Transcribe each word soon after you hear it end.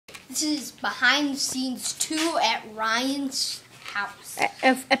This is behind the scenes 2 at Ryan's house.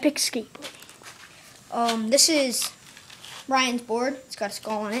 Epic skateboarding. This is Ryan's board. It's got a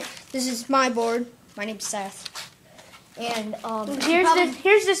skull on it. This is my board. My name's Seth. And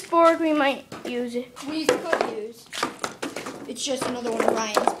here's this board we might use it. We could use. It's just another one of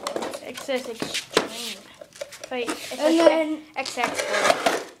Ryan's boards. It says extreme. Wait, And then XX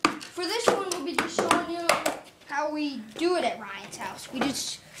board. For this one, we'll be just showing you how we do it at Ryan's house.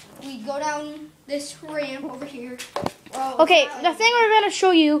 We go down this ramp over here. Okay, the thing we're gonna show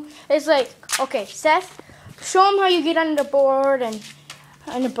you is okay, Seth, show him how you get on the board and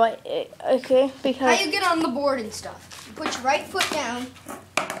on the butt. Okay, because how you get on the board and stuff. You put your right foot down.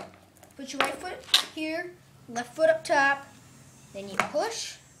 Put your right foot here. Left foot up top. Then you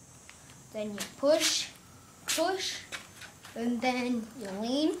push. Then you push. Push. And then you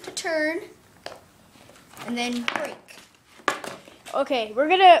lean to turn. And then brake. Okay,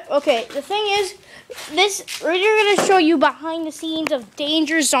 the thing is, we're gonna show you behind the scenes of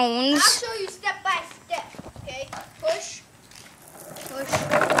danger zones. I'll show you step by step, okay? Push, push,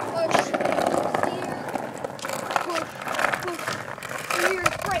 push, steer, push, steer,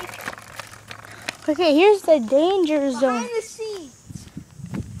 brake. Okay, here's the danger zone. Behind the scenes.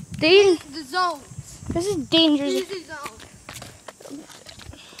 The zones. This is danger zone. Easy zone.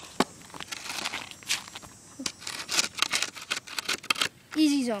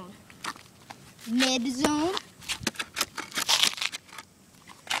 Easy zone. Mid zone.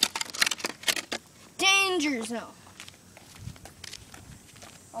 Danger zone.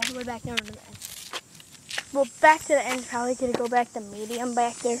 All the way back down to the end. Well, back to the end, probably gonna go back to medium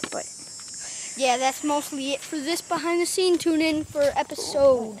back there, but yeah, that's mostly it for this behind the scene. Tune in for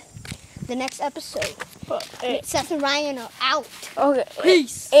the next episode. Seth and Ryan are out. Okay.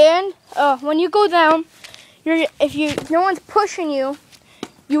 Peace. And when you go down, if no one's pushing you,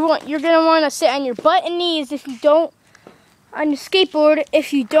 you're gonna want to sit on your butt and knees if you don't on the skateboard.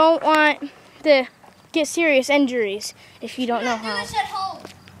 If you don't want to get serious injuries, if you don't know how. Do this at home.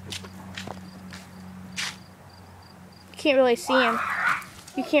 You can't really see him.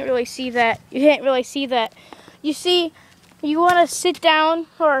 You can't really see that. You can't really see that. You see, you want to sit down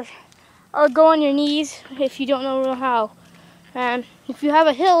or go on your knees if you don't know how. If you have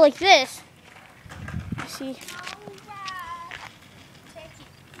a hill like this, you see.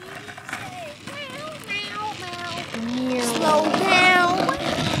 Slow down.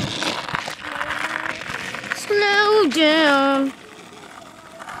 Slow down.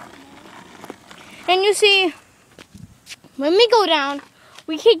 And you see, when we go down,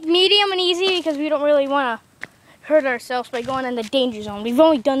 we kick medium and easy because we don't really want to hurt ourselves by going in the danger zone. We've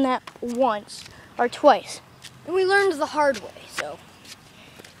only done that once or twice. And we learned the hard way, so.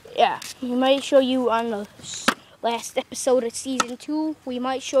 Yeah, we might show you on the last episode of season 2. We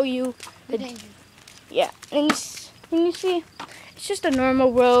might show you the danger. Yeah, and you see, it's just a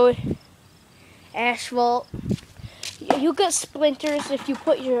normal road, asphalt. You get splinters if you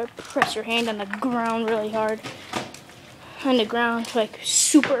press your hand on the ground really hard. On the ground, like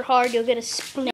super hard, you'll get a splinter.